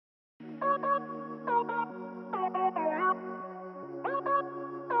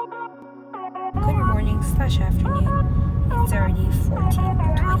morning/afternoon. It's already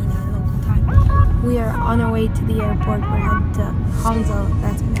 14:29 local time. We are on our way to the airport. We're headed to Hangzhou.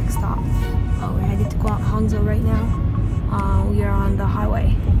 That's our next stop. We're headed to Hangzhou right now. We are on the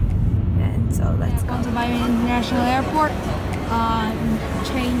highway. And so let's go. To Bayern International Airport.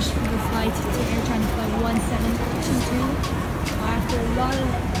 Changed the flight to Air China flight 1722. After a lot of,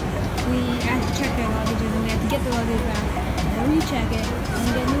 we had to check our luggage and then we had to get the luggage back and recheck it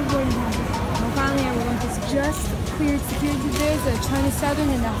and get new boarding passes. And finally everyone has just cleared security. There's a China Southern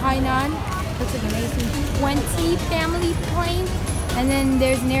and a Hainan. Looks like an A320 family plane. And then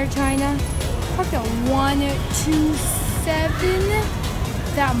there's an Air China. Parked at 127.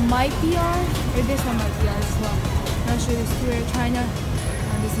 That might be ours, or this one might be ours as well. Not sure. There's two Air China.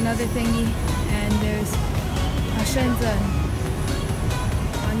 There's another thingy, and there's Shenzhen.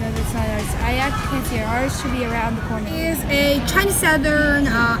 Another side ours. I actually can't see it. Ours should be around the corner. It is a China Southern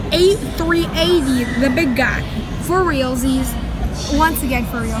A380, the big guy. For realsies. Once again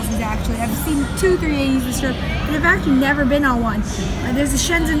for realsies actually. I've seen two 380s this trip, but I've actually never been on one. There's the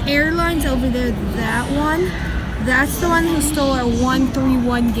Shenzhen Airlines over there, that one. That's the one who stole our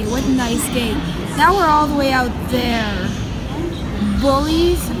 131 gate. What a nice gate. Now we're all the way out there.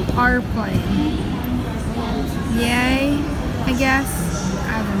 Bullies are playing. Yay, I guess.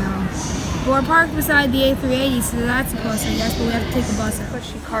 I don't know. But we're parked beside the A380, so that's close, I guess, but we have to take a bus.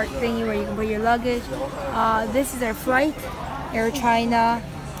 Push your cart thingy where you can put your luggage. This is our flight. Air China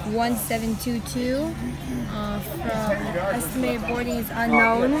 1722. From estimated boarding is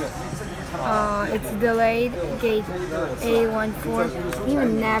unknown. It's delayed. Gate A14. You can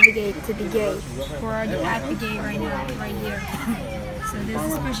even navigate to the gate. We're already at the gate right now, right here. So there's a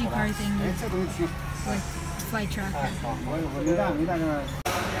squishy car thing with flight tracker.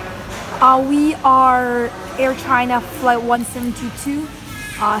 We are Air China flight 1722.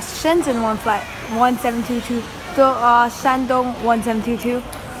 Shenzhen flight 1722. To Shandong 1722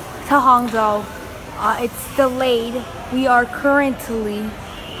 to Hangzhou. It's delayed. We are currently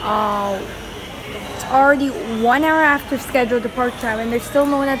it's already 1 hour after scheduled departure time and there's still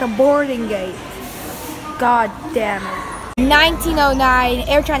no one at the boarding gate. God damn it. 1909,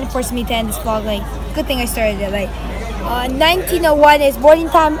 Air China forced me to end this vlog late. Good thing I started it late. 1901 is boarding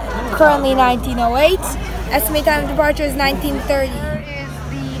time, currently 1908. Estimated time of departure is 1930.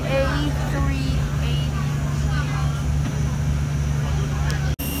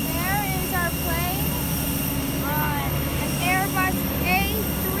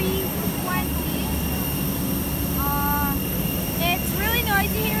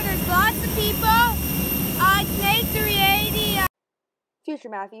 Future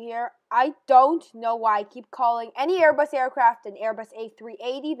Matthew here. I don't know why I keep calling any Airbus aircraft an Airbus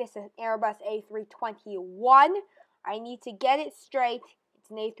A380. This is an Airbus A321. I need to get it straight. It's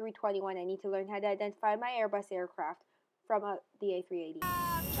an A321. I need to learn how to identify my Airbus aircraft from the A380.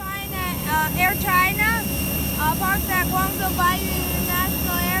 Air China, parked at Hangzhou Bayern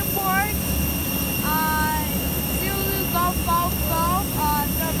International Airport. Zulu Golf Golf Golf.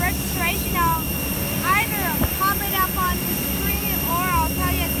 The registration, I'll either pop it up on the screen or I'll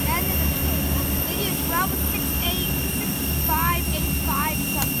tell you at the end of the video. It's Bravo 6585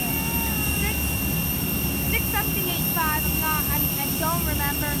 something. 6 something 85. I don't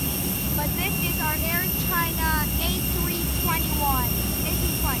remember. But this is our Air China A321.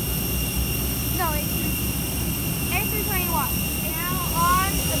 A320. No, A321. Now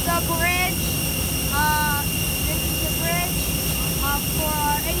on the bridge. This is the bridge for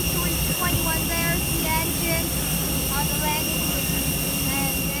our A321. There's the engine on the landing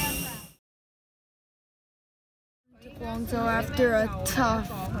and the aircraft. To Guangzhou after a tough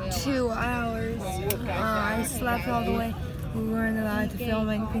 2 hours. I slept all the way. We weren't allowed to film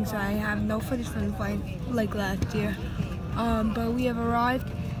anything, so I have no footage from the flight like last year. But we have arrived.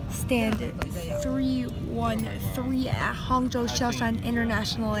 Standard 313 at Hangzhou Shaoshan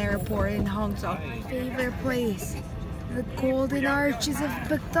International Airport in Hangzhou. Favorite place, the Golden Arches of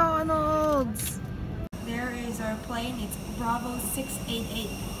McDonald's. There is our plane. It's Bravo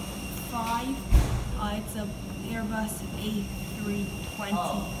 6885. It's a Airbus A320.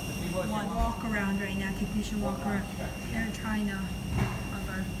 Walk around right now. You should walk around. Air China of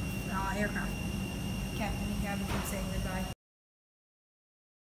our aircraft. Captain and cabin keep saying goodbye.